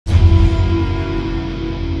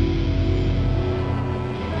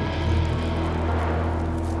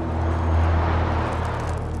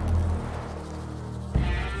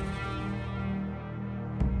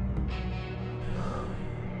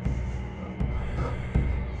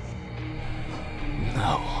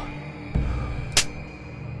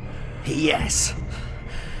Yes.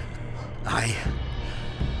 I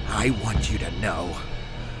want you to know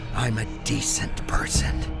I'm a decent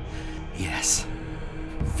person. Yes.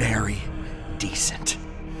 Very decent.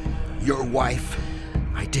 Your wife,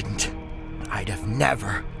 I'd have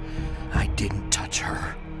never. I didn't touch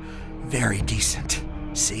her. Very decent.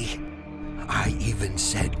 See? I even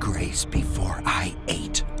said grace before I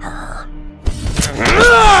ate her.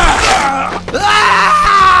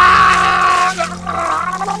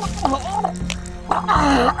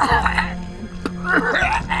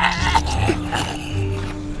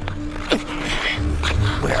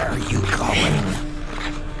 Where are you going?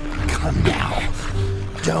 Come now.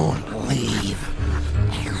 Don't leave.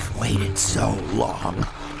 You've waited so long.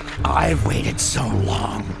 I've waited so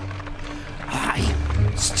long. I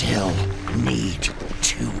still need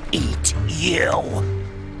to eat you.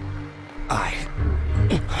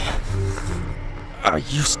 I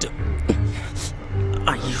used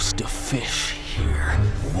to fish here.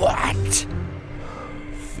 What?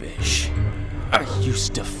 Fish. I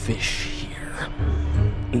used to fish here.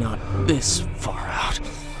 Not this far out.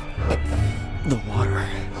 The water,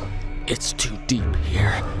 it's too deep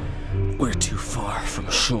here. We're too far from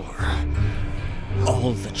shore.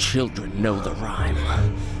 All the children know the rhyme.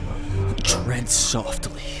 Tread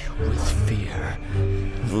softly with fear,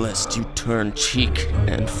 lest you turn cheek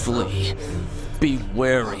and flee. Be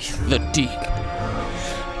wary the deep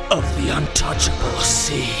of the untouchable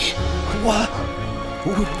sea. What?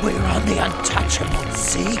 We're on the untouchable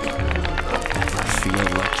sea? Ever feel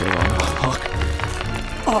like you're on a hook?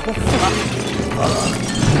 Oh,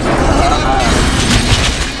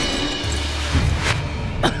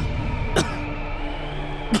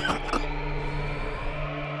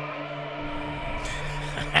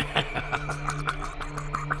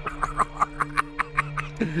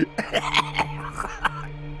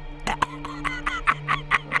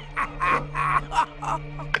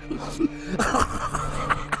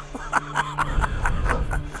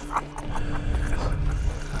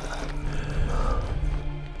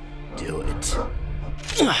 do it.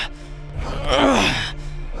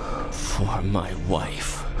 For my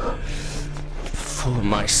wife. For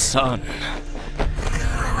my son.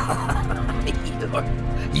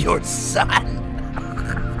 Your son?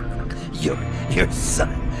 Your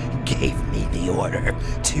son gave me the order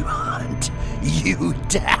to hunt you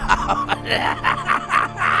down.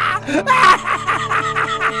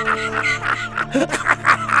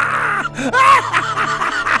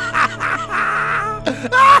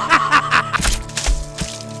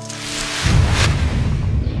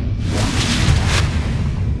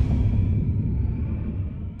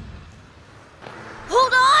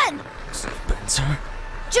 Hold on! Spencer?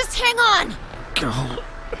 Just hang on!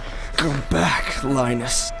 Go back,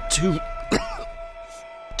 Linus. Too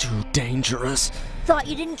dangerous. Thought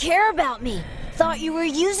you didn't care about me. Thought you were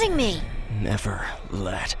using me. Never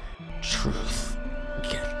let truth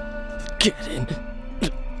get in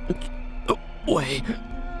way.